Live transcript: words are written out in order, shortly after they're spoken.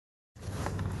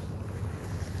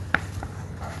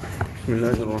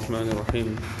Bismillahir Rahmanir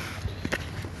Rahim.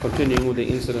 Continuing with the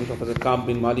incident of Hazrat Ka'b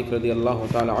bin Malik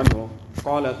radiyallahu ta'ala anhu.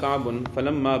 قال كعب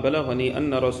فلما بلغني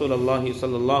أن رسول الله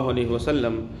صلى الله عليه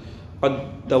وسلم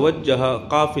قد توجه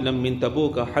قافلا من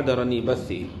تبوك حضرني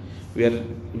بثي. We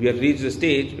have reached the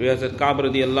stage where Hazrat Ka'b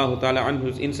radiyallahu ta'ala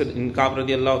anhu's incident,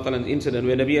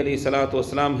 where Nabi alayhi salatu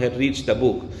wasalam had reached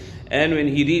Tabuk. And when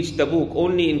he reached Tabuk,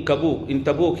 only in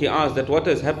Tabuk he asked that what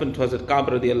has happened to Hazrat Ka'b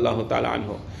radiyallahu ta'ala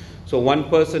anhu. So one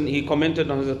person, he commented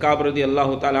on Hazrat Ka'b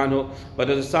radiyallahu ta'ala anhu, but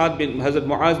Hazrat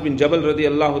Muaz bin Jabal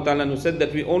radiyallahu ta'ala anhu said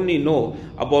that we only know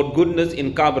about goodness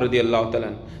in Ka'b radiyallahu ta'ala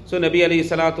anhu. So Nabi alayhi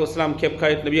salatu wasalam kept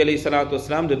quiet. Nabi alayhi salatu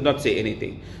wasalam did not say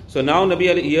anything. So now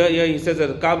here he says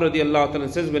that Ka'b radiyallahu ta'ala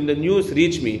says, when the news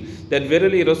reached me that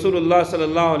verily Rasulullah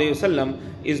sallallahu alayhi wasallam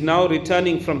is now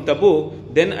returning from Tabuk,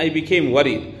 then I became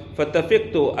worried.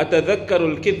 فَاتَّفِقْتُ أَتَذَكَّرُ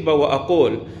الْكِذْبَ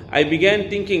وَأَقُولُ I began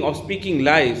thinking of speaking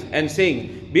lies and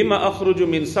saying, بِمَا أَخْرُجُ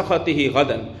مِنْ سَخَطِهِ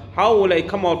غَدًا How will I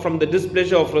come out from the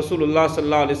displeasure of Rasulullah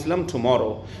sallallahu alaihi wasallam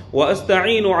tomorrow?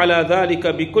 وَأَسْتَعِينُ عَلَى ذَلِكَ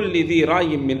بِكُلِّ ذِي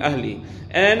رَأْيٍ مِنْ أَهْلِي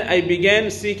And I began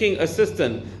seeking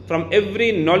assistance from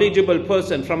every knowledgeable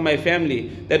person from my family,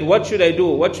 that what should I do?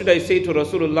 What should I say to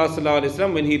Rasulullah sallallahu alaihi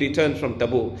wasallam when he returned from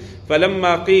Tabuk?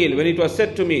 فَلَمَّا قِيلَ When it was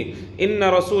said to me, إِنَّ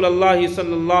رَسُولَ اللَّهِ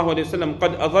صَلَّى اللَّهُ عَلَيْهِ وسلم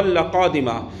قَدْ أَظَلَّ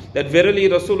قَادِمًا That verily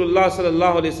Rasulullah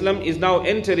sallallahu alaihi wasallam is now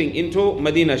entering into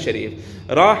Medina Sharif.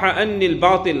 راح أني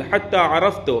الباطل حتى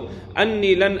عرفت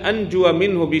أني لن أنجو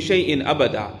منه بشيء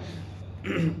أبدا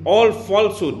All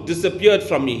falsehood disappeared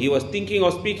from me. He was thinking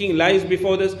of speaking lies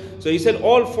before this. So he said,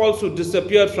 all falsehood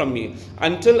disappeared from me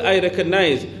until I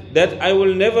recognized that I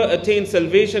will never attain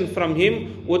salvation from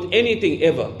him with anything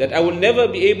ever. That I will never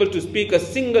be able to speak a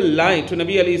single lie to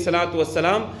Nabi alayhi salatu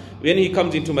wasalam when he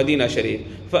comes into Medina Sharif.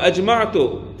 فأجمعت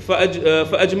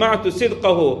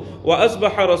صدقه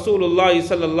وأصبح رسول الله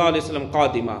صلى الله عليه وسلم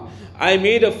قادما I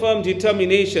made a firm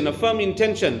determination, a firm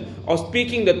intention of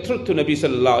speaking the truth to Nabi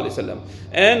sallallahu alaihi wasallam.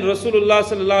 And Rasulullah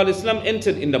sallallahu alaihi wasallam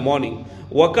entered in the morning.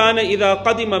 وكان إذا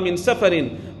قدم من سفر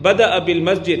بدأ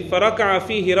بالمسجد فركع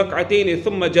فيه ركعتين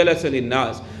ثم جلس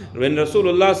للناس When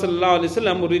Rasulullah sallallahu alaihi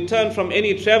wasallam would return from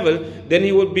any travel, then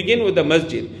he would begin with the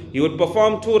masjid. He would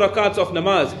perform 2 rakats of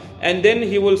namaz, and then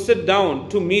he will sit down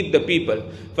to meet the people.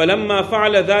 فَلَمَّا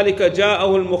فَعَلَ ذَلِكَ جَاءَهُ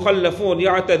الْمُخَلَّفُونَ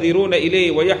يَعْتَذِرُونَ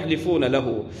إِلَيْهِ وَيَحْلِفُونَ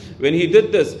لَهُ When he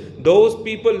did this, those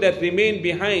people that remained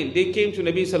behind, they came to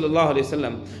Nabi sallallahu alaihi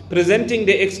wasallam, presenting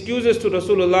their excuses to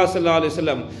Rasulullah sallallahu alaihi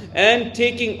wasallam, and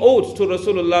taking oaths to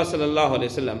Rasulullah sallallahu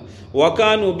alaihi wasallam.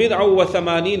 وَكَانُوا بِضْعًا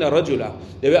وَثَمَانِينَ رَجُلًا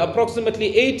There were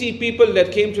approximately 80 people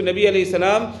that came to Nabi alayhi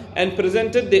salam and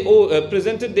presented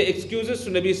the excuses to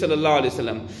Nabi sallallahu alayhi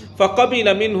wasallam. فَقَبِلَ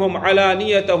مِنْهُمْ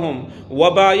عَلَانِيَتَهُمْ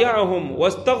وَبَايَعَهُمْ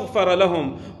وَاسْتَغْفَرَ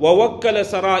لَهُمْ وَوَكَّلَ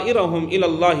سَرَائِرَهُمْ إِلَى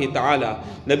اللَّهِ تَعَالَى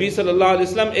Nabi sallallahu alayhi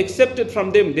wasallam accepted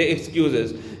from them their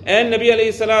excuses. And Nabi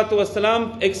alayhi salatu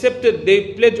wasalam accepted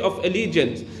their pledge of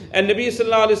allegiance. And Nabi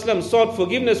sallallahu alayhi wasallam sought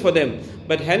forgiveness for them,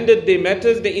 but handed their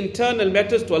matters, the internal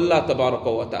matters, to Allah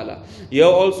tabaraka wa ta'ala. Here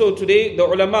also today, the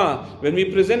ulama, when we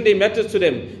present their matters to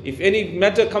them, if any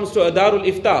matter comes to a darul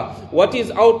ifta, what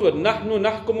is outward? Nahnu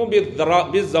nahkumu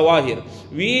biz-zawahir.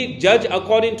 We judge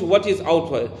according to what is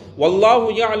outward.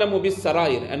 Wallahu ya'lamu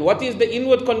bis-sarair. And what is the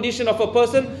inward condition of a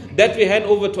person, that we hand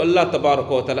over to Allah tabaraka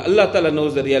wa ta'ala. Allah ta'ala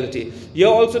knows the reality. Here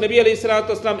also Nabi alayhi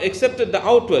salatu wasalam accepted the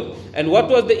outward. And what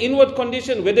was the inward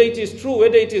condition, whether it is true,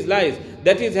 whether it is lies,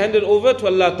 that is handed over to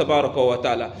Allah tabaraka wa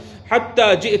ta'ala.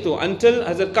 Hatta ji'tu, until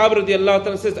Hazrat Ka'b radiyallahu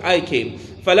ta'ala says, I came.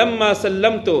 فَلَمَّا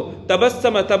سَلَّمْتُ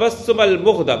تَبَسَّمَ تَبَسُّمَ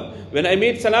الْمُغْضَبِ When I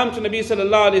made salam to Nabi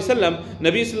sallallahu alayhi wasallam,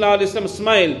 Nabi sallallahu alayhi wasallam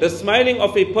smiled, the smiling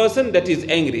of a person that is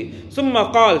angry. ثُمَّ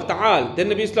قَالْ تَعَالْ Then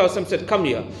Nabi sallallahu alayhi wasallam said, come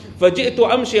here. فَجِئْتُ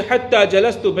أَمْشِي حَتَّى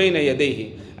جَلَسْتُ بَيْنَ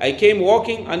يَدَيْهِ I came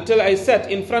walking until I sat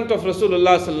in front of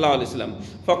Rasulullah sallallahu alaihi wasallam.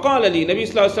 فَقَالَ لِي Nabi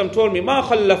sallallahu alaihi wasallam told me, مَا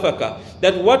خَلَّفَكَ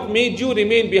That what made you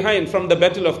remain behind from the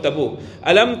battle of Tabuk?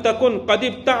 أَلَمْ تَكُنْ قَدِ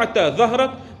ابْتَعْتَ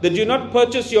ظَهْرَكَ Did you not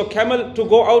purchase your camel to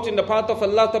go out in the path of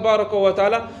Allah tabaraka wa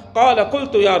ta'ala? قَالَ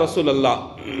قُلْتُ يَا رَسُولَ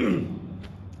اللَّهِ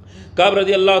Ka'b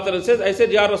radiyallahu ta'ala says, I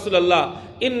said, Ya Rasulullah,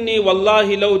 inni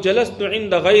wallahi law jalastu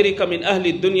inda ghayrika min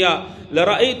ahli dunya la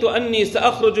ra'aytu anni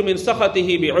sa'akhruju min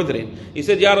sakhatihi bi'udhrin. He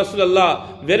said, Ya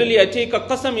Rasulullah, verily I take a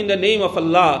qasam in the name of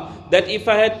Allah, that if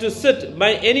I had to sit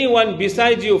by anyone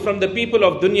besides you from the people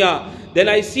of dunya, then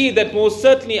I see that most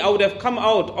certainly I would have come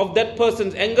out of that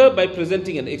person's anger by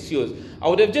presenting an excuse. I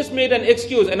would have just made an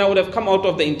excuse and I would have come out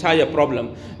of the entire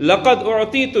problem. لَقَدْ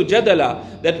أُعْطِيتُ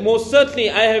جَدَلًا That most certainly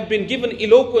I have been given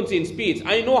eloquence in speech.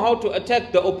 I know how to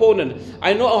attack the opponent.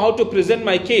 I know how to present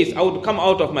my case. I would come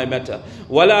out of my matter.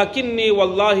 وَلَكِنِّي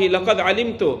وَاللَّهِ لَقَدْ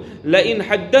عَلِمْتُ لَإِنْ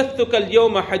حَدَّثْتُكَ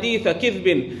الْيَوْمَ حَدِيثَ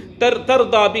كِذْبٍ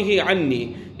تَرْضَى بِهِ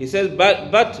عَنِّي He says,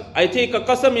 but I take a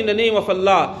qasam in the name of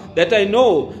Allah that I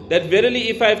know that verily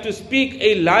if I have to speak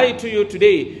a lie to you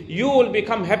today, you will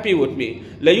become happy with me.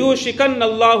 لَيُوشِكَنَّ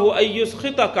اللَّهُ أَن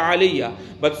يُسْخِطَكَ عَلَيَّ.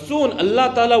 But soon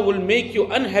Allah Ta'ala will make you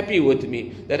unhappy with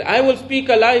me. That I will speak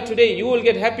a lie today, you will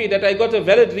get happy that I got a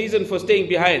valid reason for staying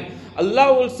behind.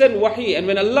 Allah will send wahi, and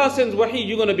when Allah sends wahi,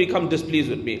 you're going to become displeased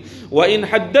with me. وَإِنْ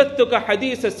حَدَّثْتُكَ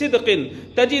حَدِيثَ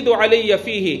صِدْقٍ تَجِدُ عَلَيَّ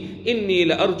فِيهِ إِنِّي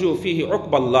لَأَرْجُو فِيهِ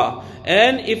عُقْبَ اللَّهِ.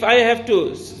 And if I have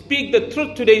to speak the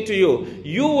truth today to you,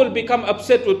 you will become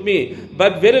upset with me.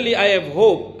 But verily I have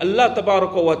hope. Allah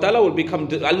Ta'ala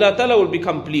will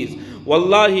become pleased.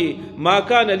 Wallahi ma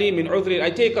kana li min udhrin.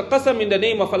 I take a qasam in the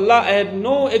name of Allah, I had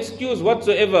no excuse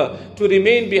whatsoever to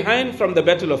remain behind from the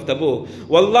battle of Tabuk.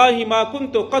 Wallahi ma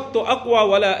kuntu qattu aqwa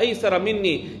wala aysara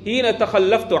minni hina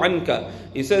takhallaftu anka.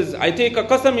 He says, I take a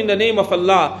qasam in the name of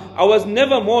Allah, I was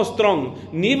never more strong,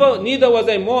 neither was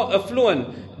I more affluent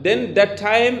then that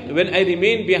time when I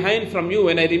remained behind from you,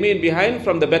 when I remained behind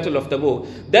from the battle of Tabuk.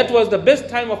 That was the best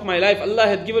time of my life. Allah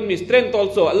had given me strength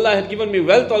also. Allah had given me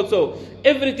wealth also.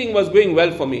 Everything was going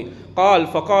well for me.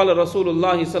 فقال رسول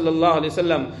الله صلى الله عليه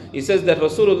وسلم. He says that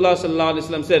Rasulullah صلى الله عليه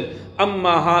وسلم said,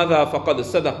 أما هذا فقد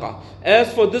صدق.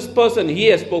 As for this person, he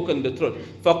has spoken the truth.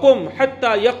 فقم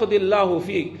حتى يقضي الله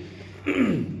فيك.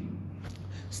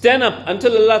 Stand up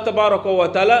until Allah Tabaraka wa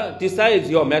Ta'ala decides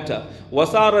your matter.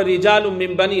 وَصَارَ رِجَالٌ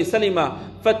مِّن بَنِي سَلِمَةَ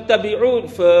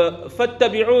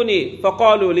فَاتَّبِعُونِي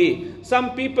فَقَالُوا لِي.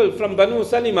 Some people from Banu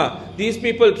Salima, these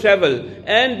people traveled,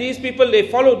 and these people, they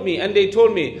followed me and they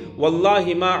told me,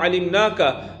 وَاللَّهِ مَا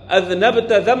عَلِمْنَاكَ أَذْنَبْتَ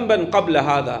ذَنْبًا قَبْلَ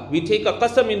هَذَا. We take a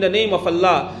qasam in the name of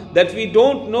Allah that we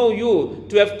don't know you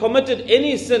to have committed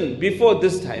any sin before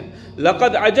this time.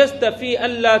 لَقَدْ عَجَزْتَ فِي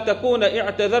أَنْ لَا تَكُونَ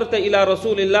اِعْتَذَرْتَ إِلَى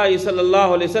رَسُولِ اللَّهِ صَلَّى اللَّهُ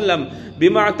عَلَيْهِ وسلم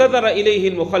بِمَا اعْتَذَرَ إِلَيْهِ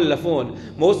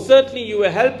الْمُخَلَّفُونَ. Most certainly you were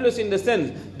helpless in the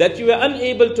sense that you were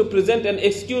unable to present an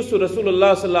excuse to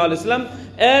Rasulullah sallallahu alaihi wasallam,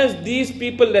 as these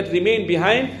people that remained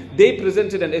behind, they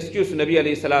presented an excuse to Nabi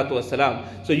alayhi salatu wasalam.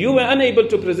 So you were unable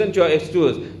to present your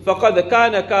excuse. فَقَدْ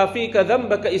كَانَ كَافِيكَ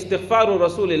ذَنْبَكَ إِسْتِغْفَارُ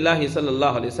رَسُولِ اللَّهِ صَلَّى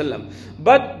اللَّهُ عَلَيْهِ وسلم.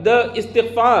 But the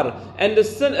istighfar and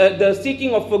the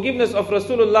seeking of forgiveness of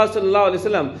Rasulullah sallallahu alaihi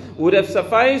wasallam would have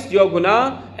sufficed your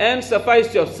guna and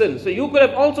sufficed your sin. So you could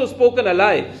have also spoken a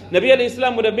lie. Nabi alayhi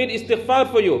salam would have made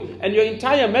istighfar for you, and your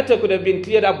entire matter could have been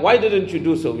cleared up. Why didn't you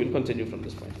do so? We'll continue from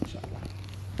this point, inshallah.